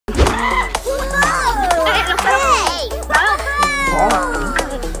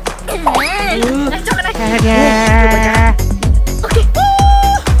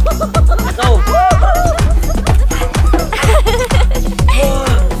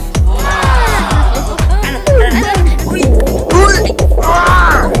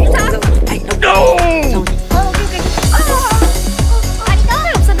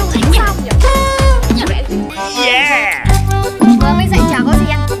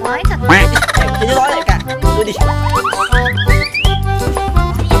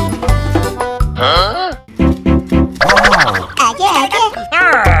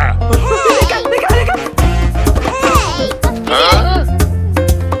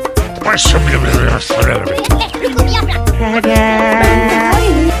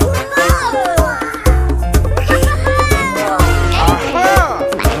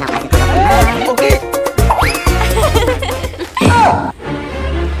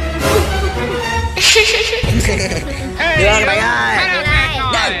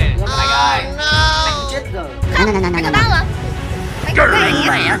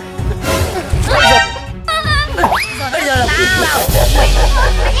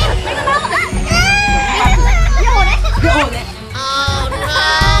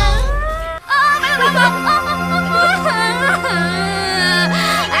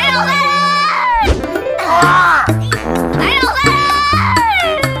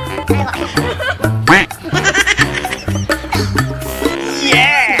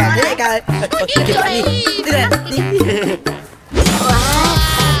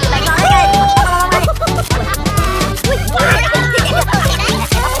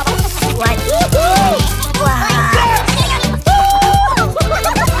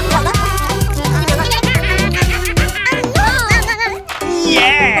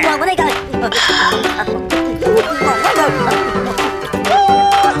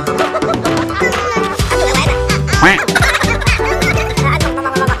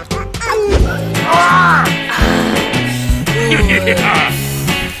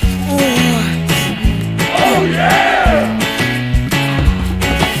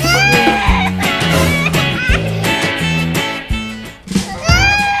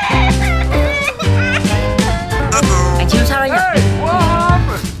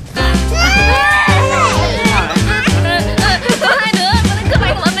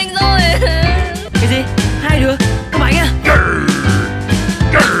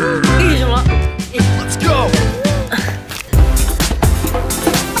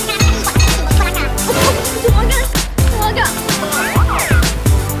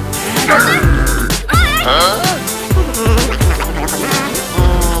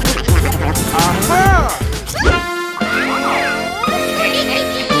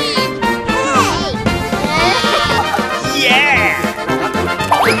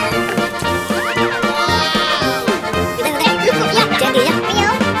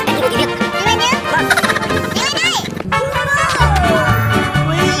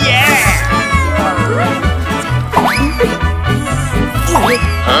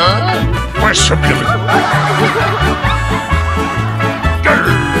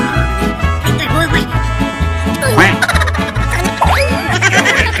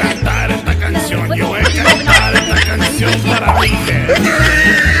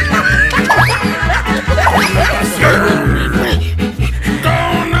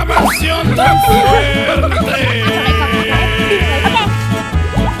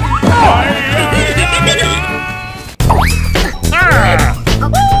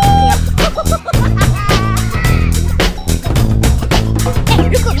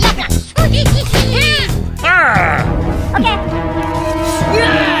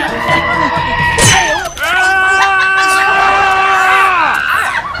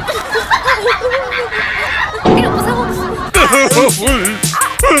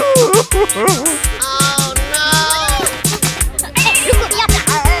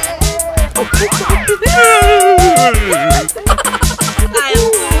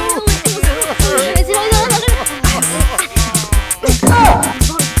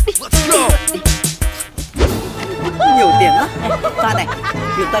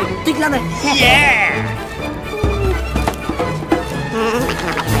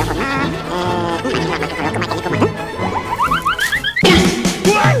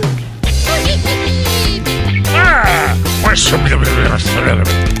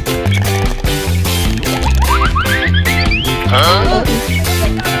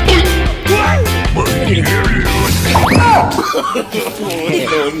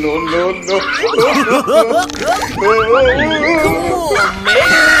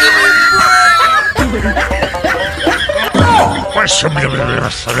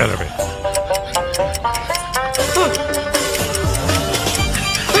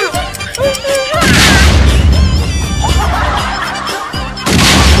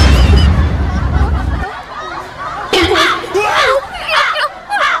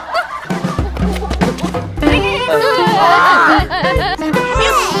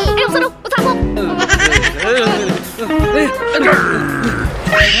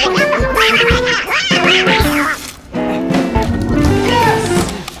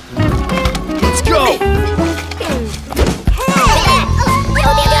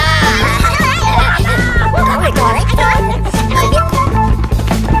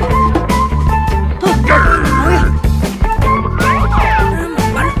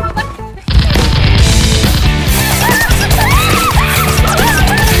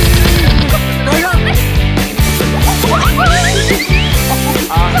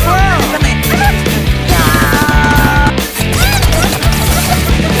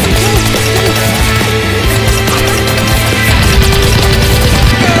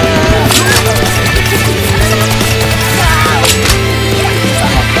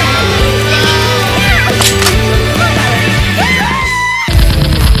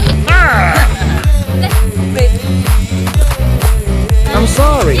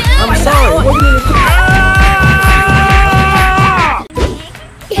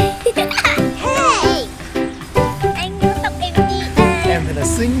thật là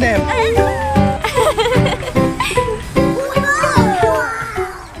xinh đẹp.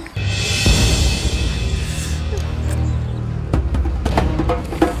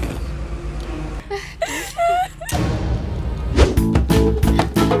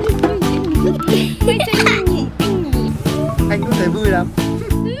 Anh cũng thấy vui lắm.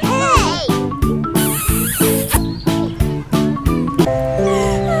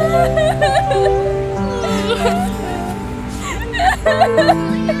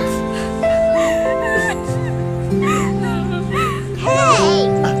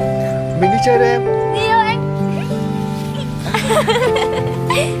 Mình đi chơi đây em. Đi đâu anh?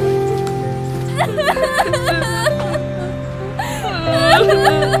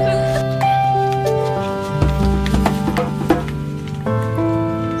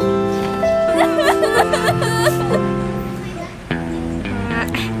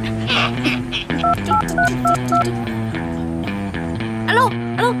 Alo,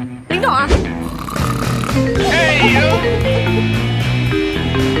 alo, lính đỏ à? Hey, alo,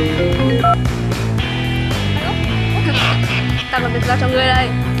 tao làm việc giao cho ngươi đây.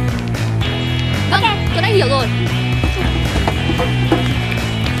 Vâng, tôi đã hiểu rồi.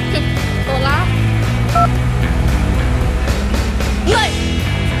 Tốt lắm. Ngươi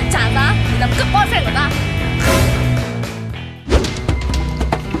phải trả giá để làm cướp boyfriend của ta.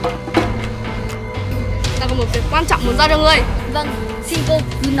 Ta có một việc quan trọng muốn giao cho ngươi. Vâng, xin cô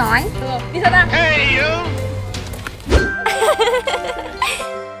cứ nói. Đi theo ta. Hey you.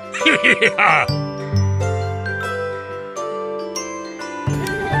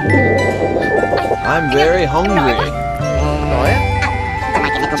 I'm very hungry. Nói á?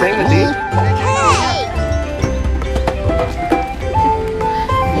 Cho anh một tí.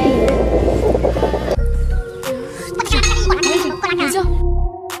 Thấy chưa?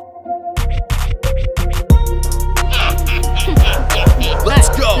 Let's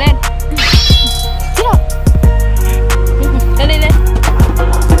go. Lên. Chết rồi. Lên lên lên.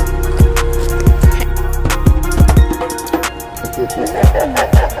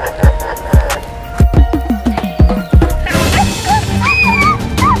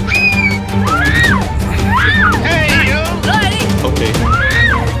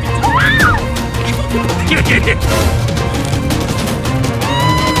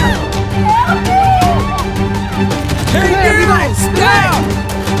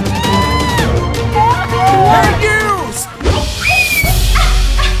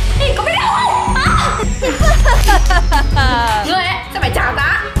 Ngươi ấy, sẽ phải trả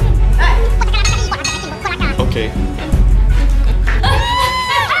giá. Okay.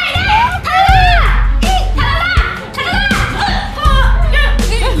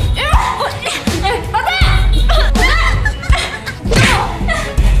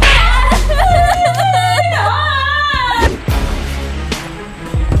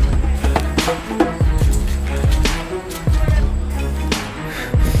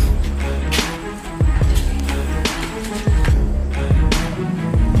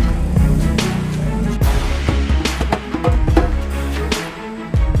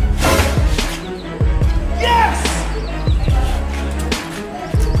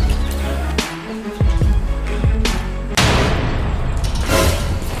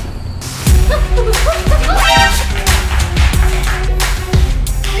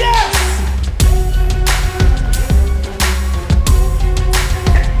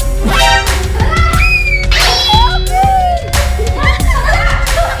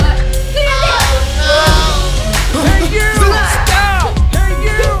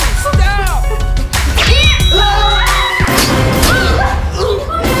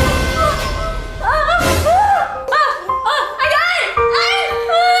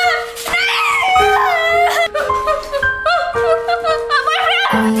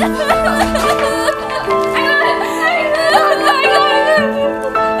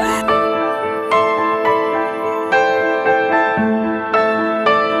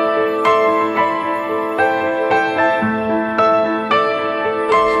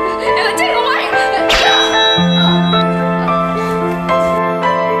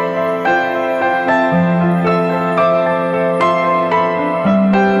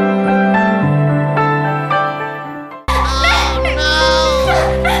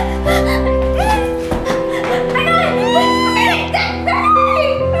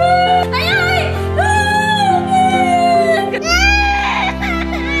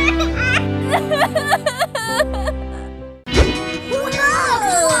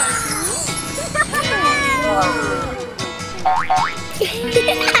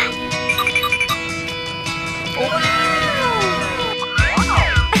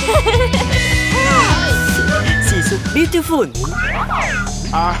 so beautiful.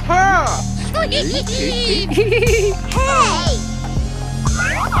 Aha!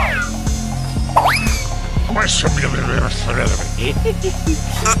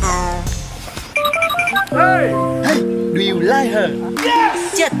 Hey! Hey! Do you like her?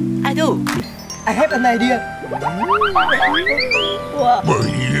 Yes! Yes, I do. I have an idea. Wow.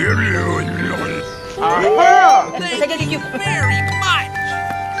 Aha! Thank you very much.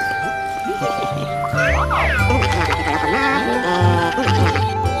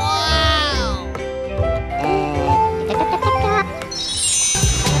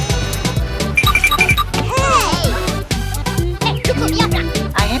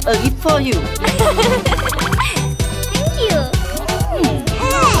 I have a gift for you. Thank you.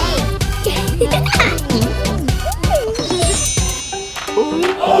 Oh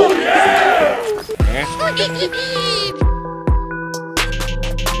Oh yeah!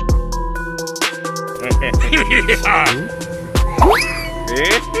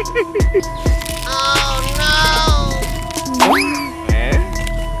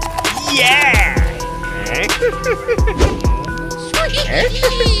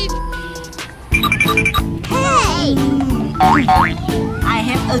 I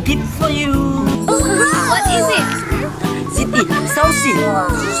have a gift for you. What is it? This is saucy.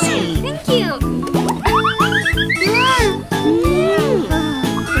 Thank you.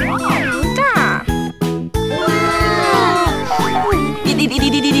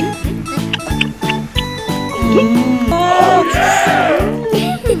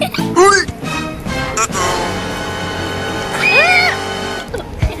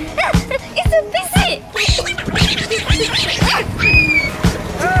 It's a biscuit.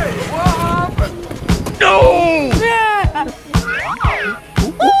 Hey, what happened? No!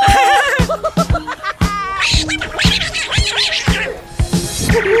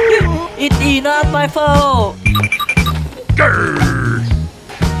 It is not my fault.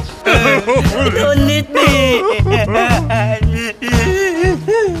 Don't need me.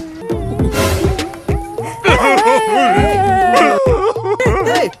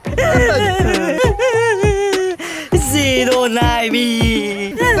 She don't like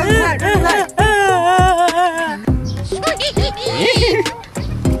me.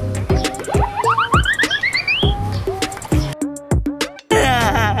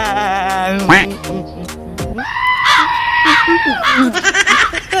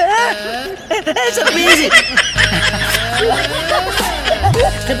 So busy.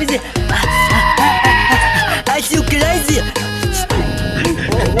 So busy. I feel crazy.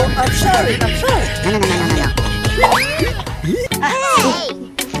 I'm sorry.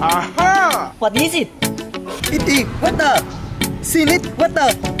 Aha! What is it? It is water. See it,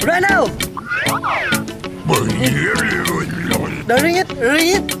 water. Right now. Ring it.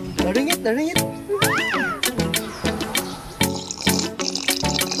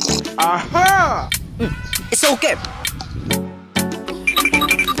 Aha! It's okay.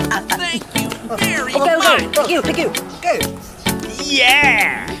 Thank you very Okay. much! Thank you. Okay.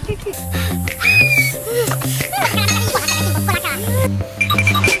 Yeah!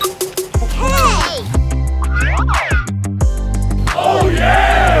 Oh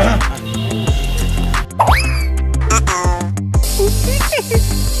yeah!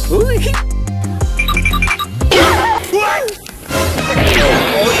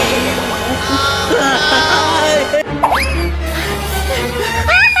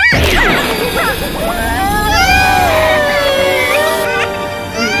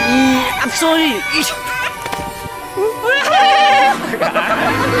 I'm sorry.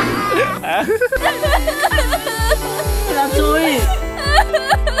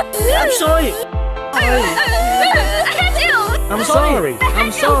 I'm sorry. I'm sorry.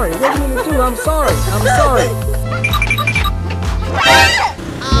 I'm sorry. What do you mean to do? I'm sorry.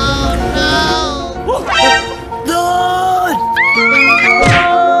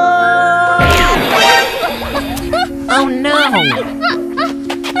 Oh no!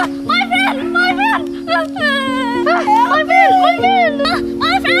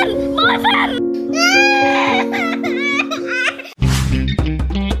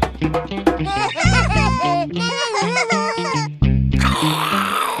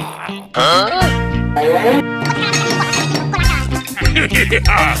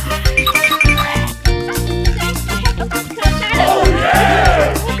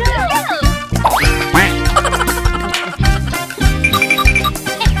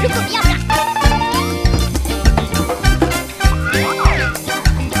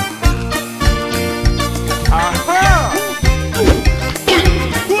 My friend!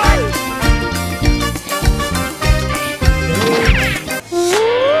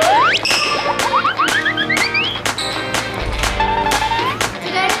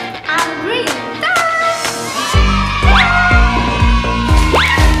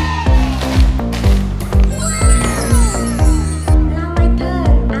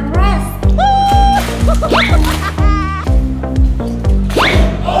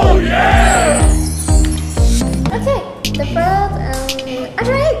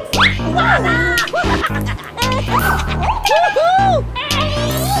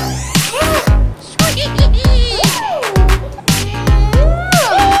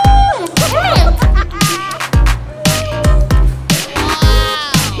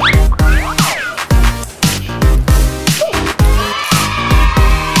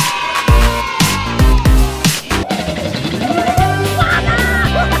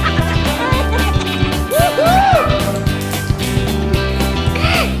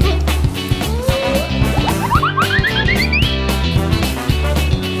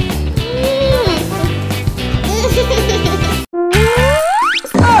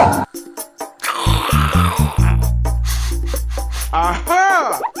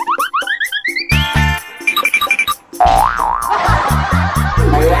 Aha!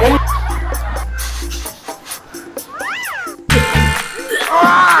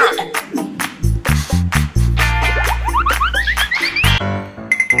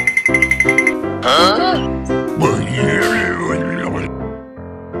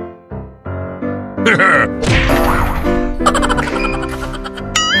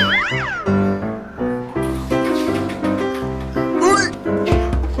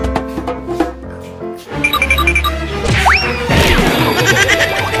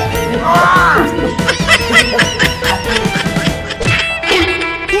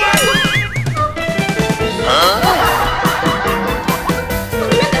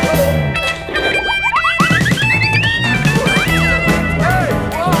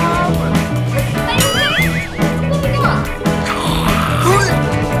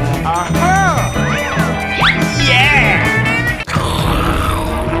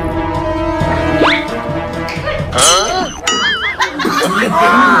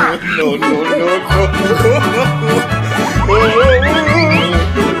 No,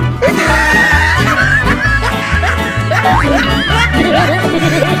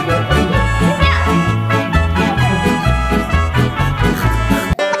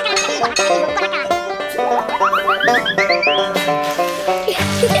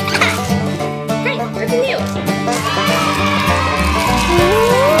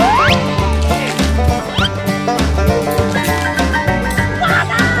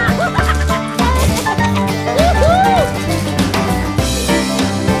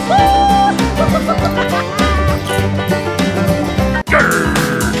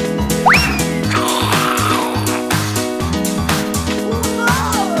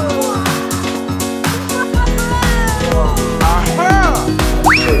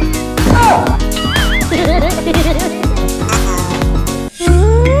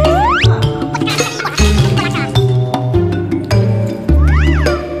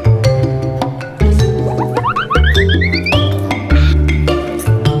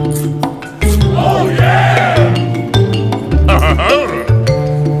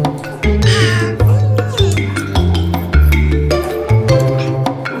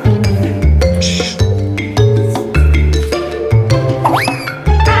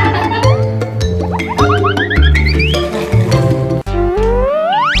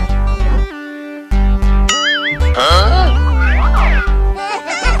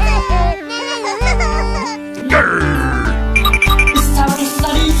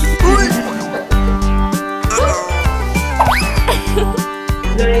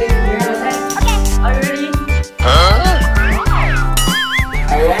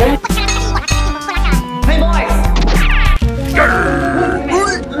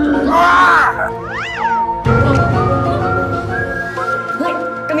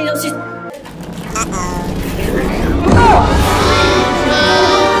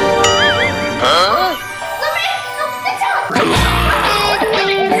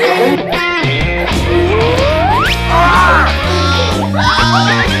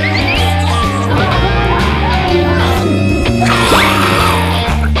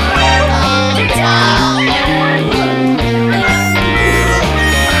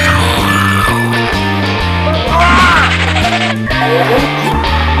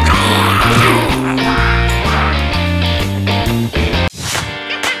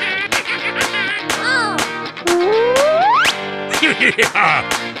 Yeah!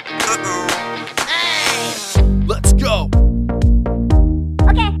 Let's go!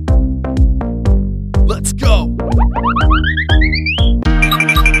 Okay. Let's go!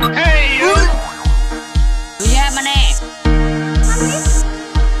 Hey, you! Do you have money?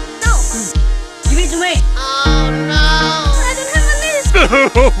 No. Give it to me. I don't have a list.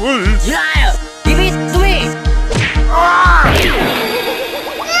 You liar. Give it to me.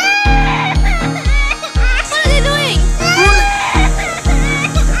 What are they doing?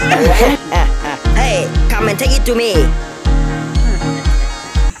 Hey, come and take it to me.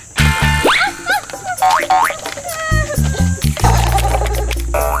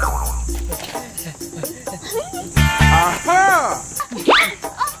 Aha!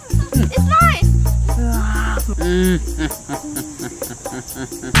 It's mine.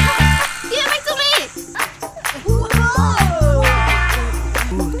 Give it to me.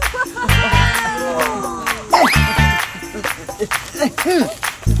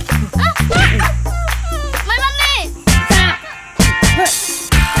 My money.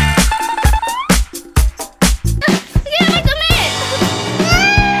 Give it to me.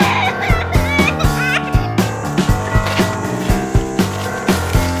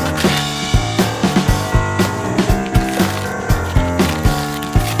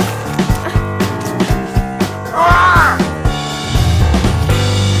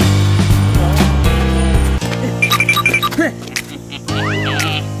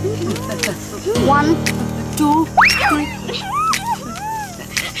 1, 2, 3.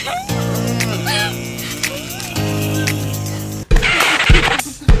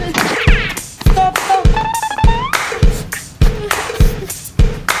 Stop, stop.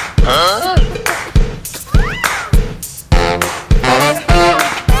 Huh?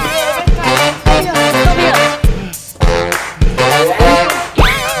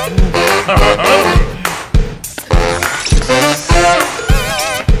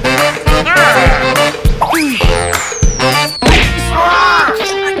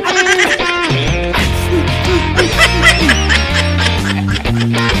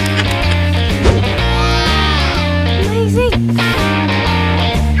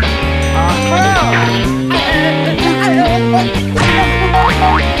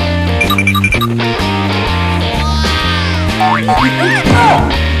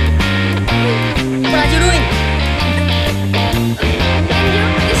 What are you doing?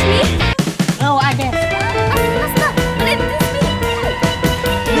 It's me. No, I guess. Master, let this me.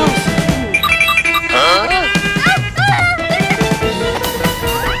 No. Huh?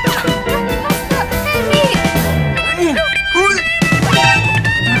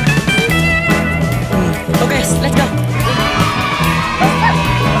 Okay, let's go.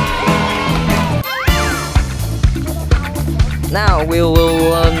 Now we will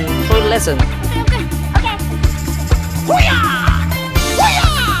learn fruit lesson.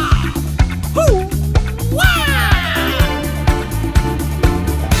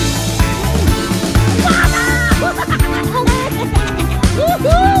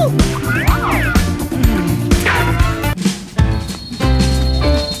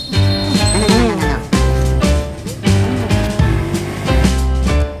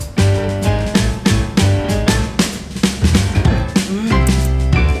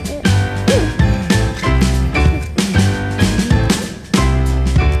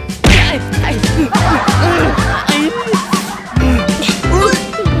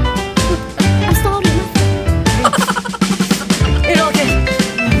 I'm sorry. It's okay.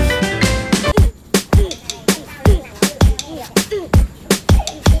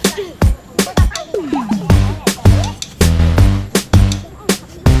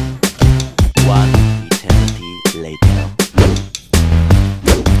 One eternity later.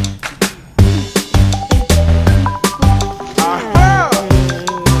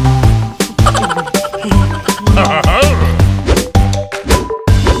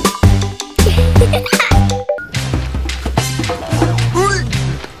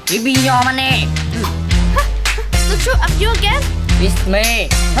 Give me your money. The truth of you again? It's me.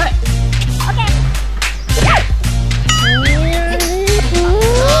 Hey.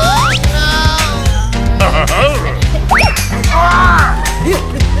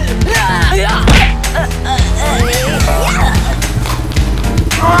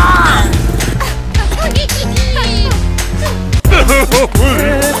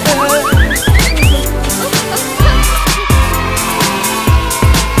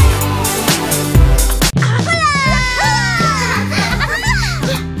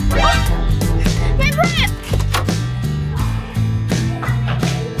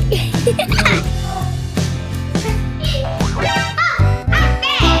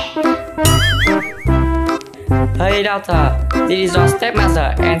 Hey doctor, this is your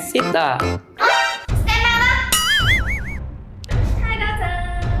stepmother and sister. Hi, doctor.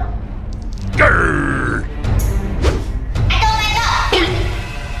 Grr.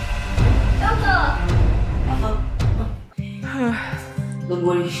 Don't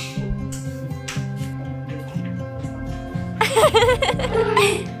worry.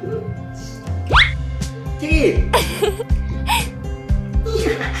 Take it.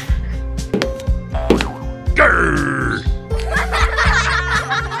 Grr.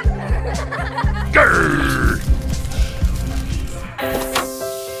 Grr.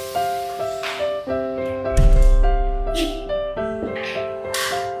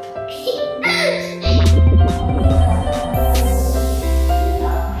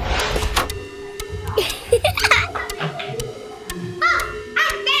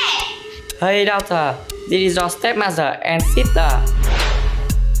 Hey doctor, this is your stepmother and sister.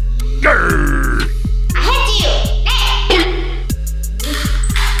 Grr.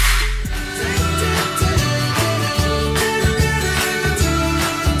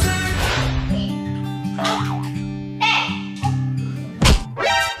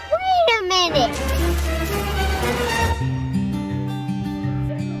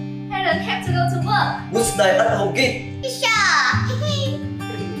 Have to go to work. Good day bắt đầu kịp. Sure.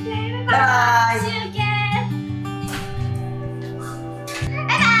 Bye. See you again.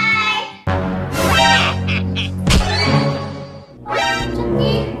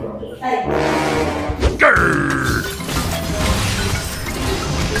 Bye bye.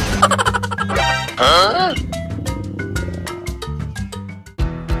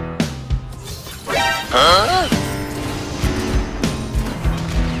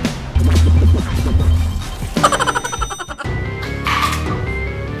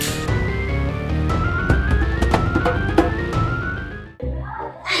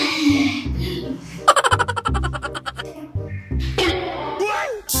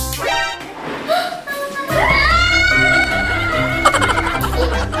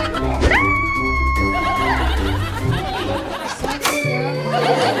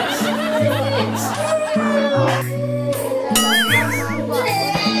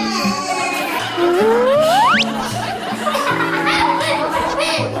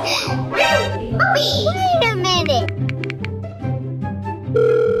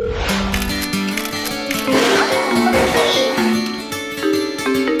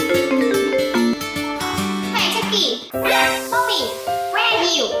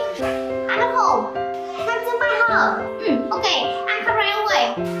 Ok, ăn không rồi ông ơi.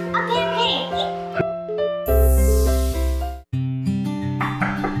 Ok.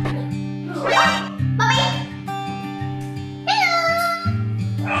 Bobby. Hello.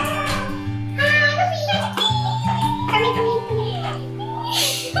 Come here.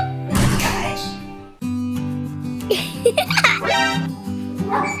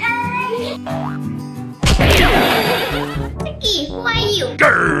 Vicky, who are you?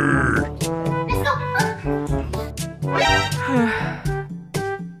 Grr. Let's go.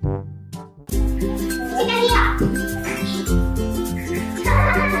 Chị đây à?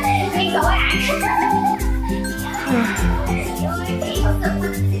 Anh cậu ạ.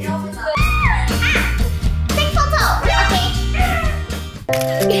 Take photo. Okay.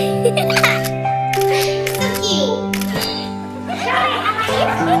 So cute.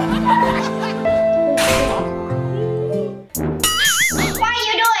 What are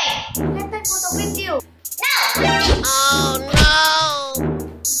you doing? Let's take photo with you. No.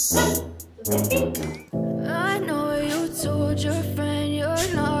 I know you told your friend you're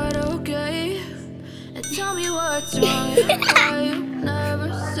not okay. And tell me what's wrong and why you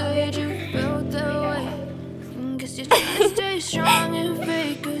never said you felt that way. Guess you're trying to stay strong and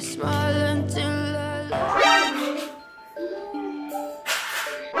fake a smile until I love you.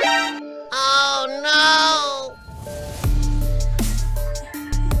 Oh no!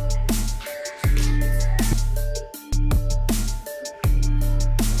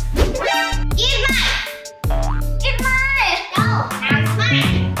 It's mine. It's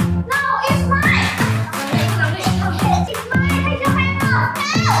mine. No, it's mine. No, it's mine. It's mine. Take your hand off.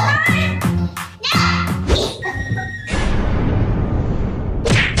 No, mine. No. No.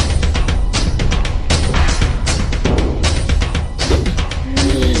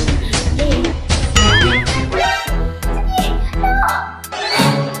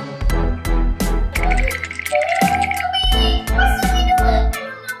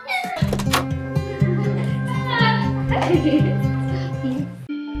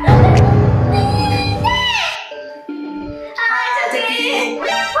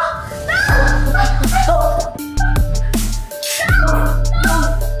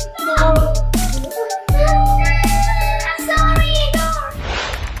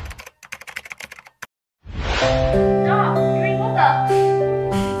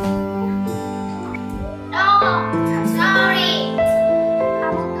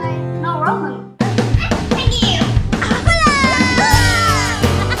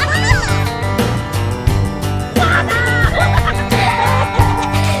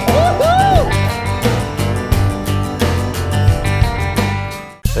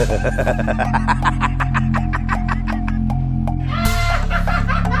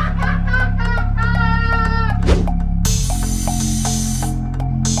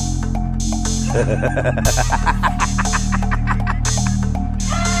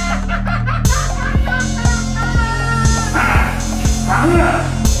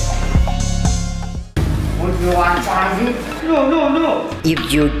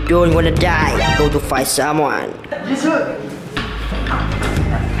 If you don't wanna die, go to find someone. Yes, sir.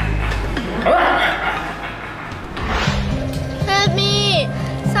 Help me!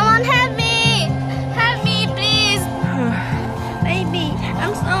 Someone help me! Help me, please! Baby,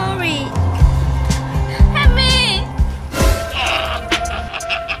 I'm sorry. Help me!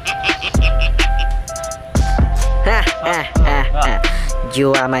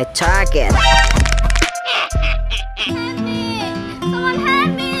 You are my target. Help me! Someone help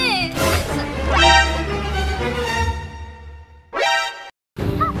me!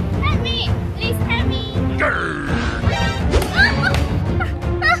 Help me! Please help me! Grr.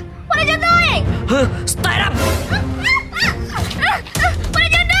 What are you doing? Stand up! What are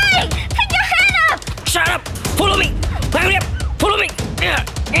you doing? Take your hand up! Shut up! Follow me! Hurry up! Follow me! No! Help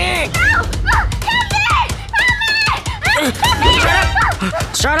me! Help me!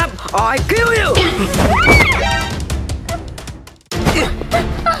 Shut up! Or I kill you!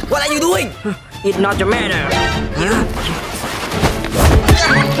 What are you doing? It's not your matter.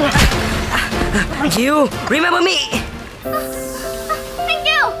 You remember me? Thank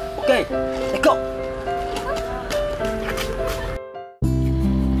you! Okay, let's go.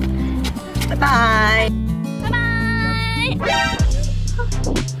 Bye bye. Bye-bye!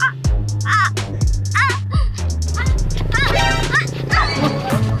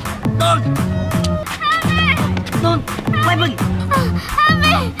 Don't! Why big? Help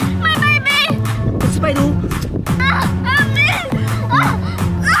me! My baby! What's the do? Help me!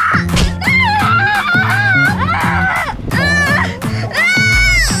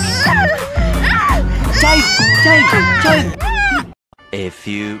 A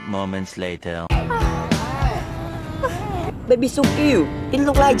few moments later. Baby so cute. It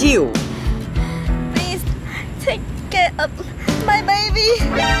look like you. Please take care of my baby.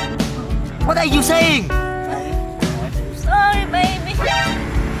 What are you saying? Sorry, baby.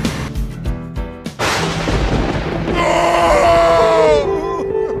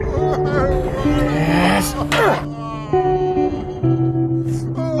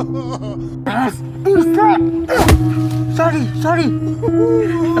 Sorry.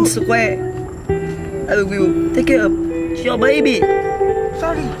 I'm square. I will take care of your baby.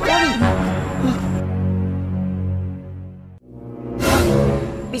 Sorry.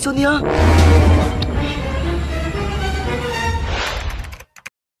 Bisonia.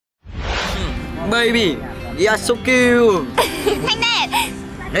 Baby, you are so cute. Thanh Nết.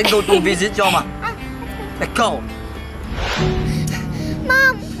 Let's go to visit your mom. Let's go.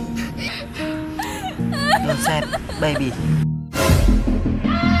 Mom. Don't sad, baby.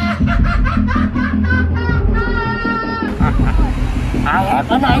 I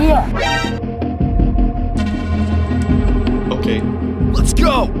have an idea. Okay, let's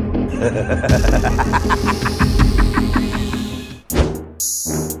go!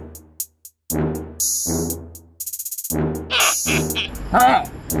 Hey.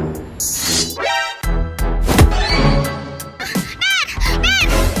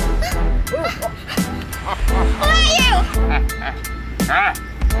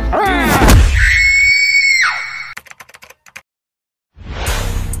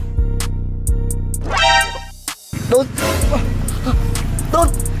 Don't!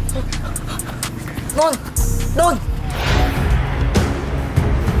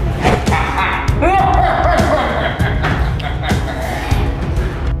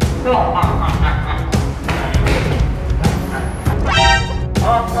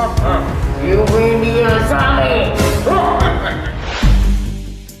 You will be a zombie!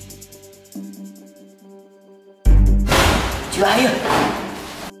 Chưa ai à?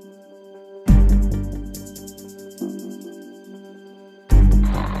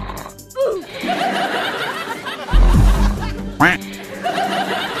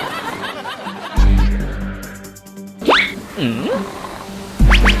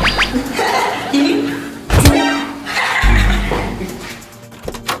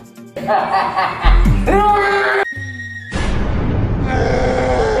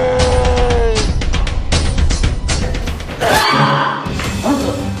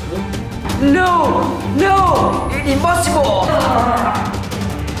 No! It's impossible!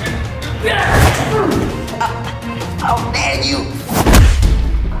 How dare you!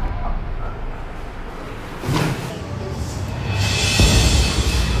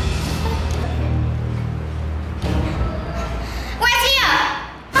 Where's here?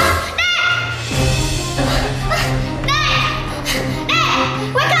 Dad!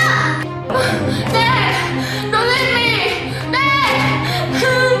 Wake up! Dad! Don't leave me! Dad!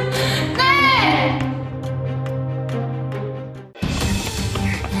 Dad!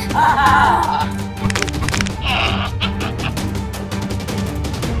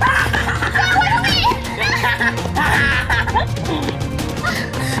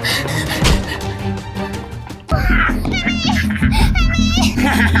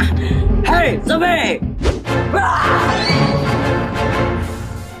 Hey, zombie!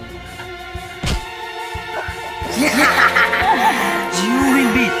 You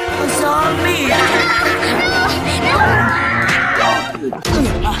will be a zombie!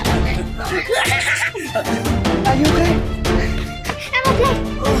 Are you okay? I'm okay.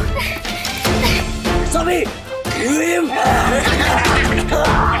 Zombie! Kill him!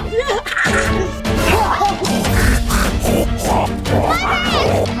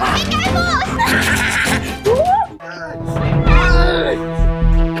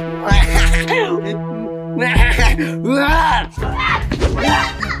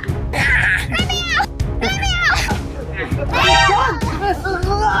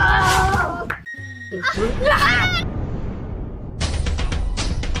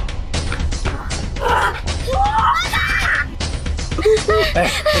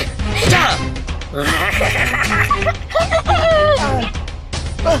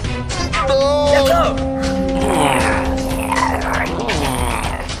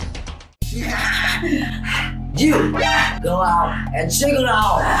 You go out and shake it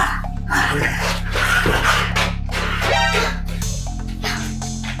out.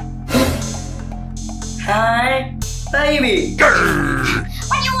 Hi, baby.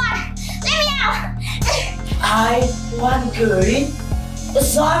 What do you want? Let me out! I want curry. The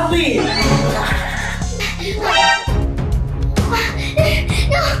zombie.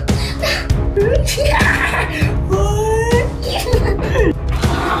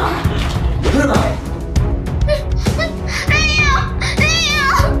 Hey!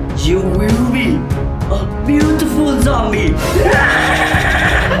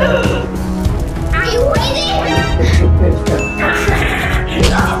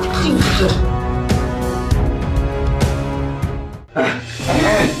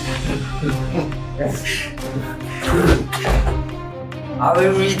 I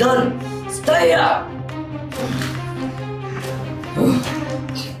will return. Stay here.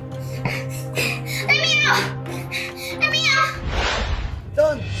 Let me out!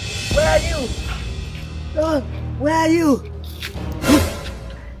 Don, where are you? Don, where are you?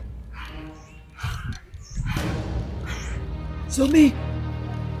 Show me.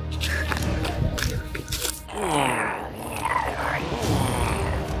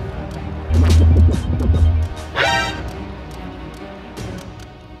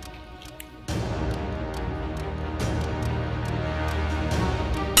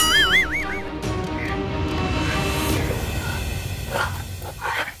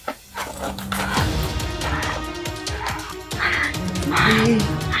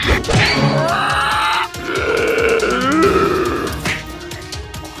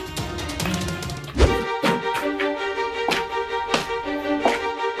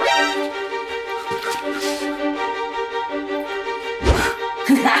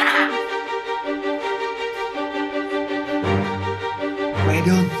 Where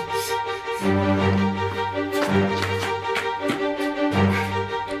Don?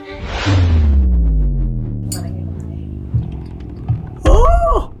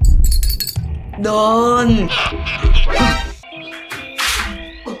 Oh! Don!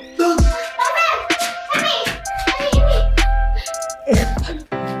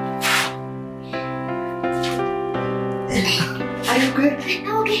 Are you okay?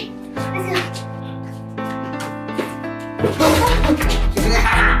 I'm okay.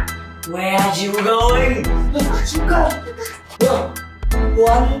 Let's Where are you going? Go.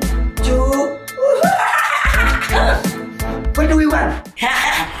 1, 2. What do we want?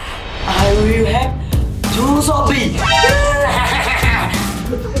 I will have 2 zombies.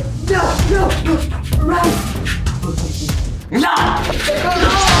 No, no, no. Run. No!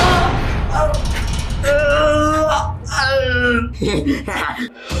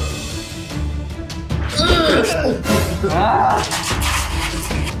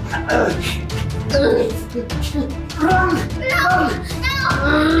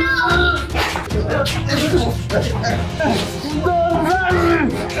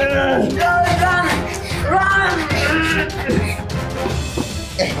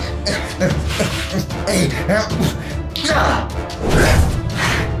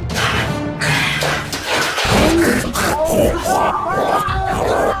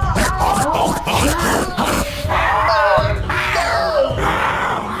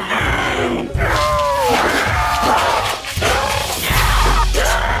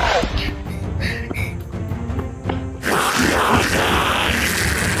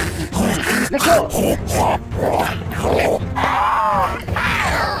 Let's go.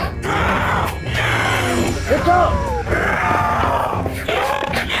 Let's go.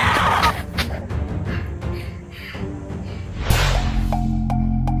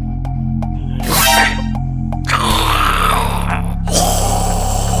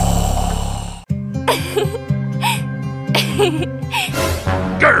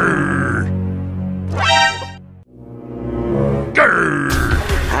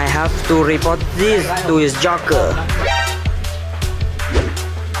 I have to report this to his joker.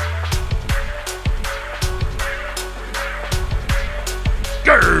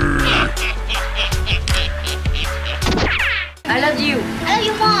 I love you. I love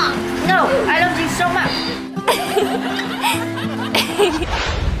you more. No, I love you so much.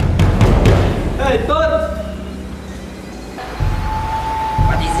 Hey, Don.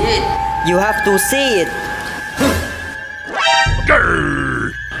 What is it? You have to see it.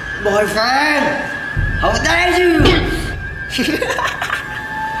 Boyfriend! How dare you!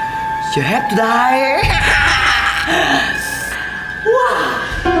 You have to die!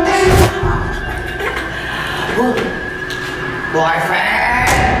 Boyfriend!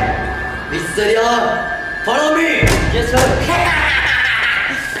 Mr. Leon, follow me! Yes, sir!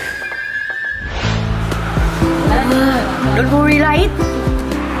 Don't worry, right?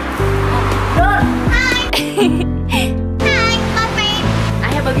 Don't! Hi. Hi, my friend. I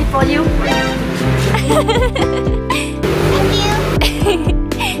have a gift for you. Thank you.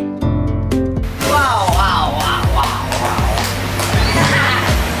 Wow, wow, wow, wow, wow.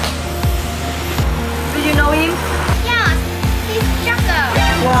 Do you know him? Yes, he's Joker.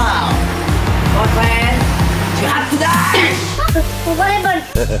 Wow! Boyfriend, you have to die! What happened?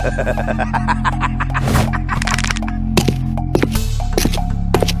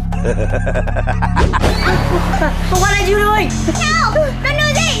 What are you doing? No, don't do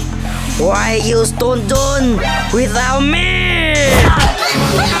this. Why you stone John without me?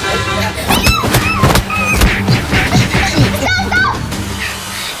 Stop!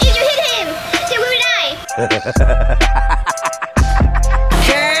 If you hit him, he will die.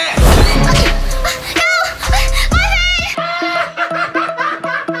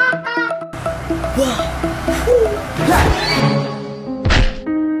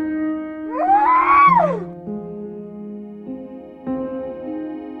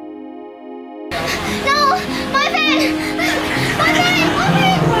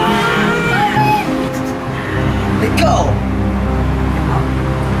 Let go!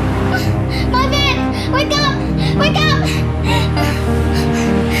 Marvin! Wake up! Wake up!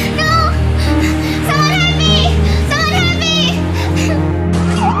 No! Someone help me! Someone help me!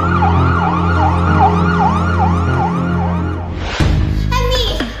 Help me!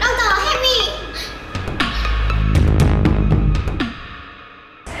 Doctor, help me!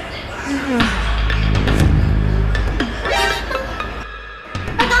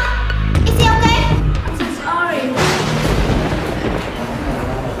 Doctor, is he okay? I'm so sorry.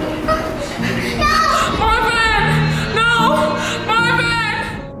 No! Marvin! No! Marvin!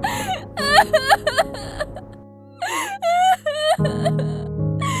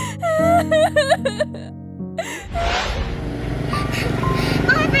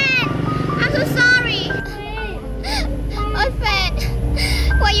 Marvin! I'm so sorry. Marvin,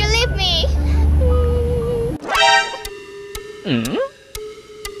 why you leave me?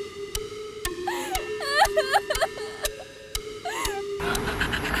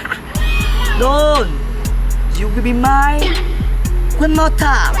 Don't! You will be mine. One more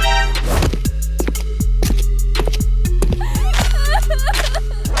time.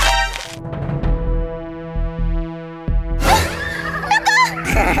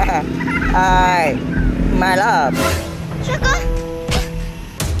 Hi, my love. Sugar?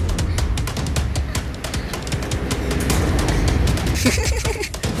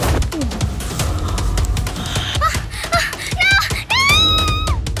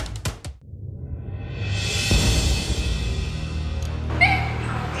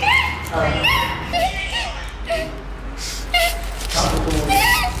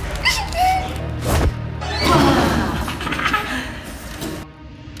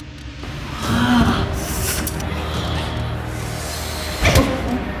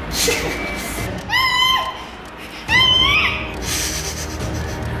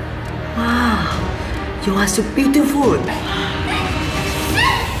 You are so beautiful.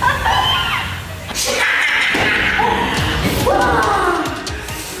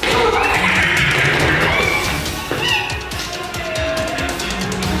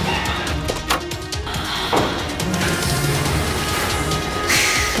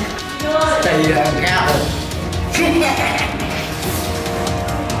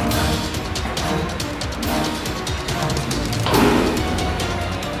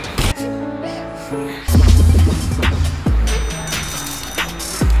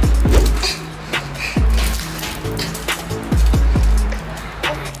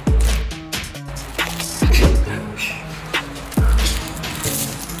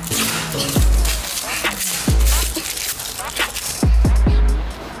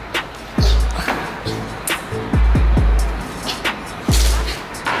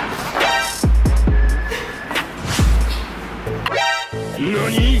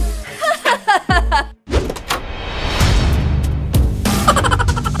 NANI?!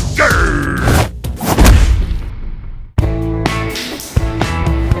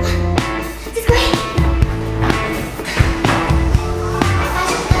 This way.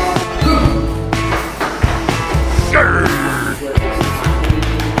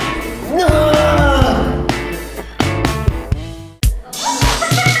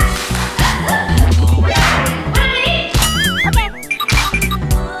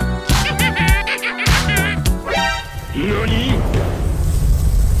 NANI?!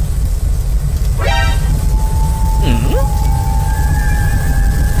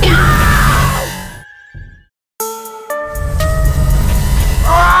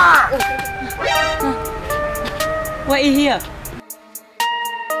 Why is here?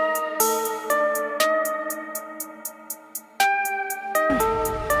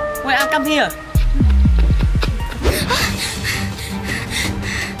 Why I come here?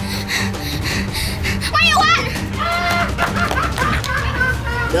 What do you want?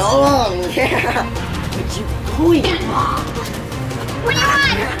 Don't. You quit. What do you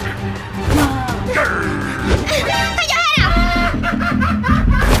want? Take your head out!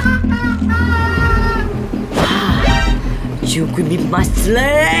 You could be my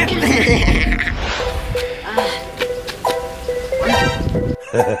slave.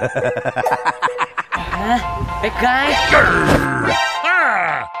 Bad guy.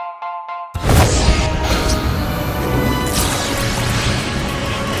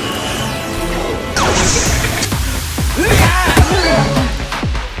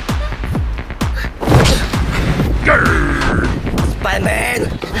 Spider-Man.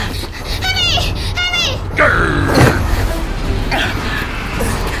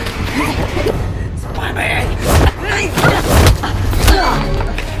 Spider-Man.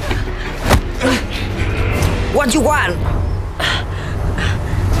 What you want?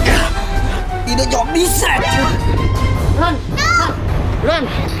 Tidak jawab bisa. Run! Run!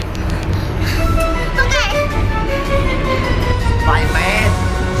 Okay. Spider-Man,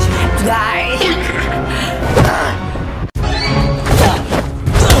 you have to die.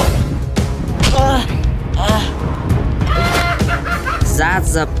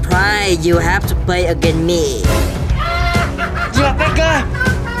 That's the price you have to pay against me. Yeah, Becca!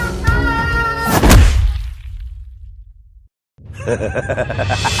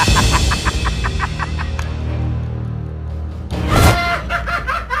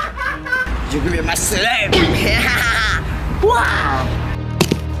 You will be my slave. Wow.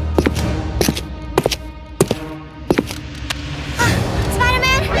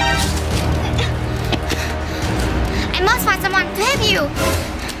 Spider-Man! I must find someone to help you.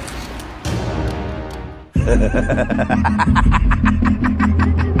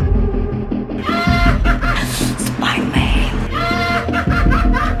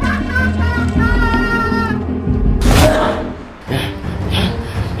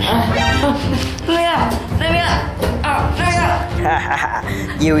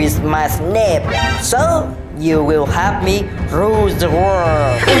 You is my snake, so you will help me rule the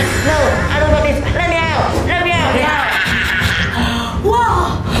world. No, I don't want this. Let me out! Let me out!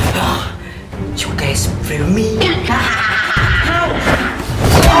 Wow! You guys feel me?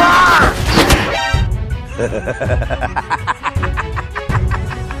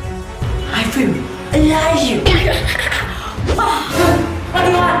 I feel alive. What do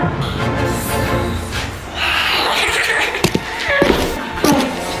you want?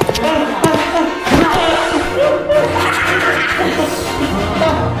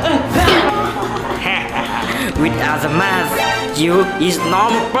 Without the mask, you is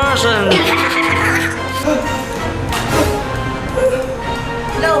normal person.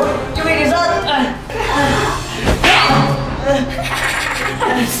 No, you make it up.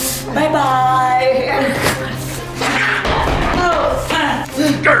 Bye bye.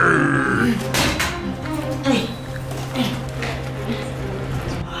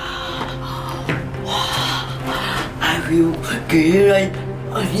 I will create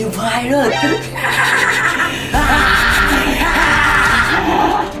a new virus.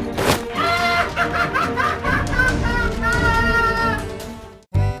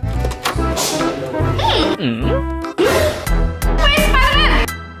 Where's Spider-Man?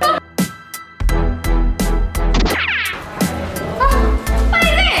 What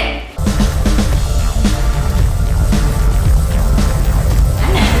is it?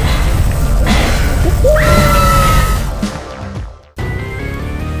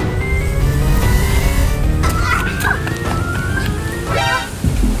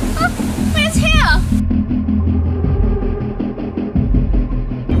 Where's here?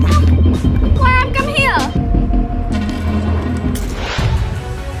 Why come here?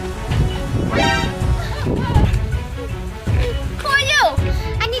 Who are you?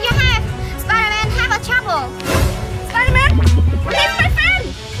 I need your help. Spider-Man have a trouble. Spider-Man? He's my friend.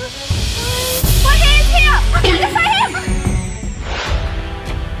 Why he is here? Let's find him.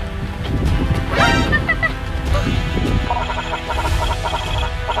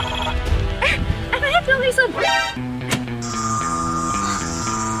 I will help you listen.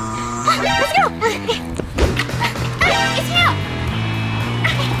 Let's go. It's here.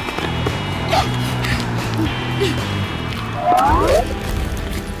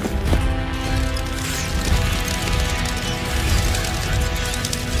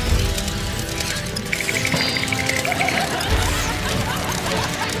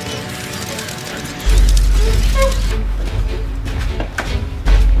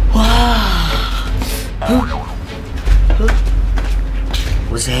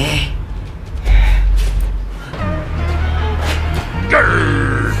 What's that?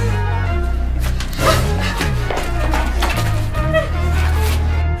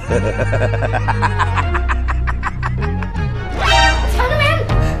 Spider-Man,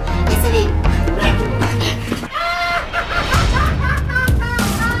 listen to me.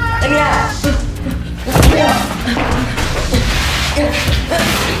 Let me out!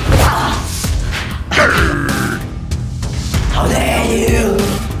 How dare you?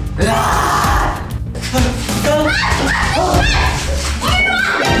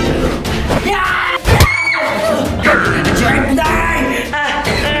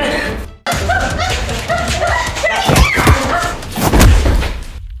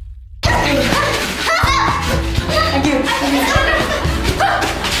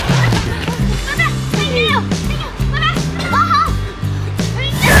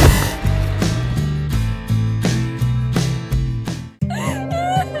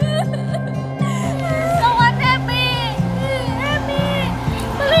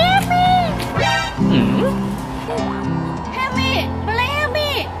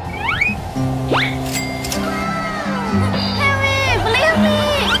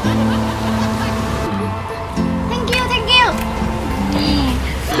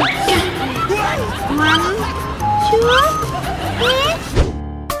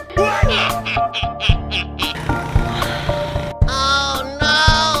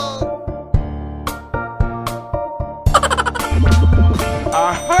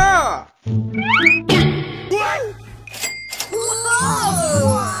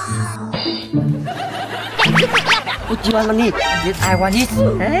 you want money? Yes, I want it.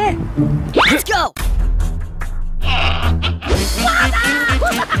 Eh? Let's go.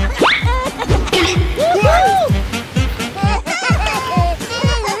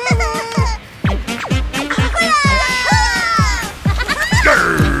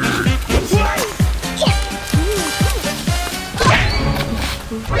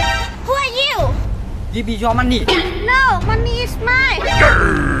 Who are you? Give me your money. No, money is mine.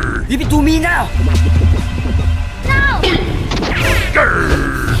 Give it to me now. No.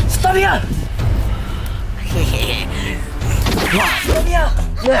 Stop here. Stop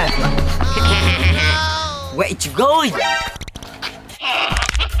here. Where you going?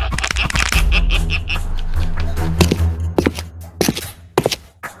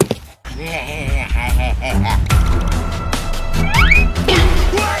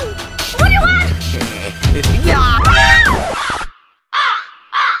 What do you want?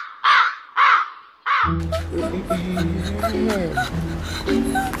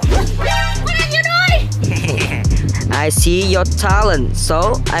 What are you doing? I see your talent,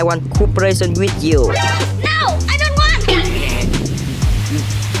 so I want cooperation with you. No, I don't want.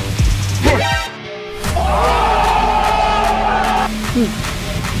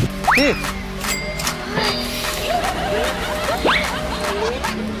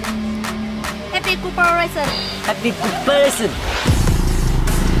 Happy cooperation. Happy cooperation.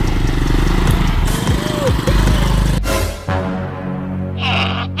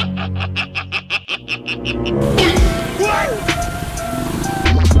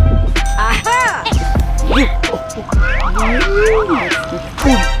 Aha!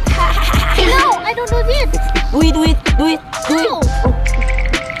 No, I don't do this. Do it. No.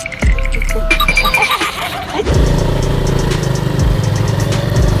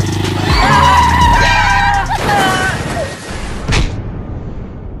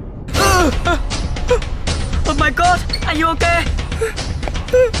 Oh my God! Are you okay?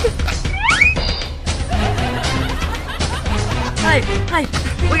 Hey!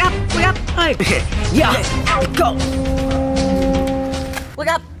 Wake up! Hey! Yeah! Go! Wake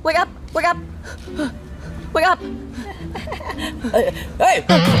up! Hey!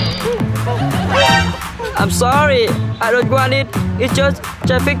 I'm sorry. I don't want it. It's just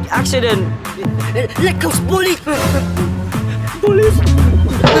traffic accident. Let go, police! Police!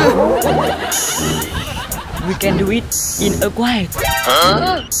 We can do it in a quiet.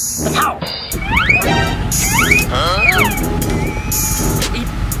 Huh? How? Eat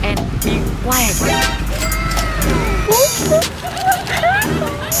and be quiet.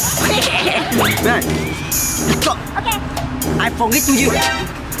 Right. Go. Okay. I forget to you.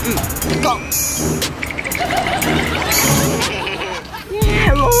 Go.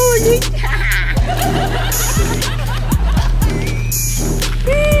 Yeah,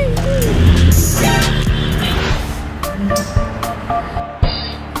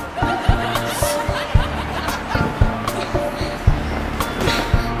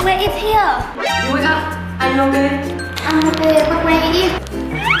 Where is here? You wake up. Are you okay? I'm okay, but where is it?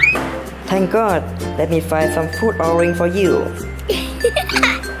 Thank God. Let me find some food ordering for you.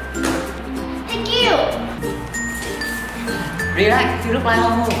 Thank you. Relax. You look like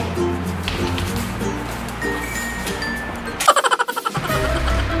home.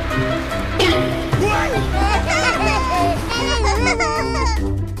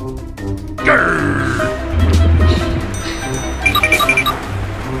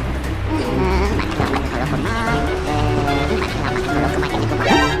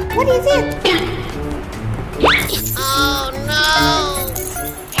 What is it?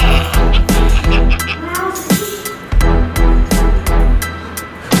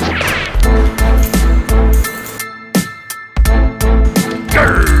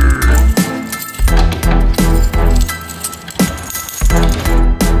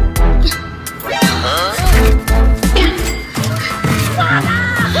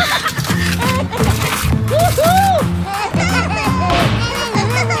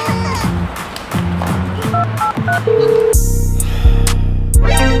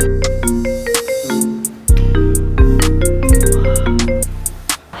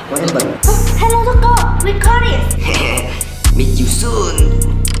 Hello, Toko. We caught it. Meet you soon.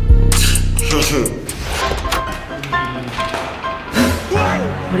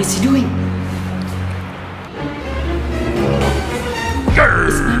 What is he doing?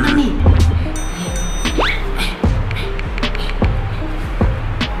 It's my money.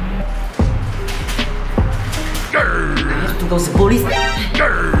 I have to go to the police.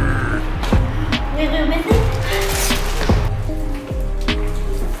 We will visit.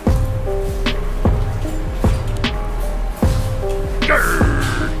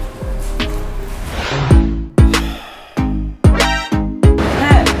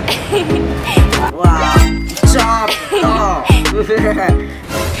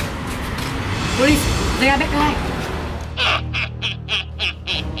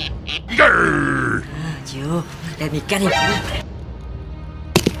 You, let me get him.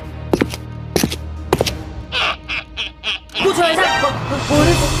 Good choice,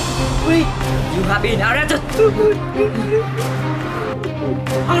 Police. You have been arrested.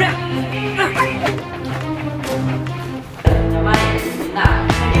 Out there.